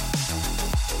back.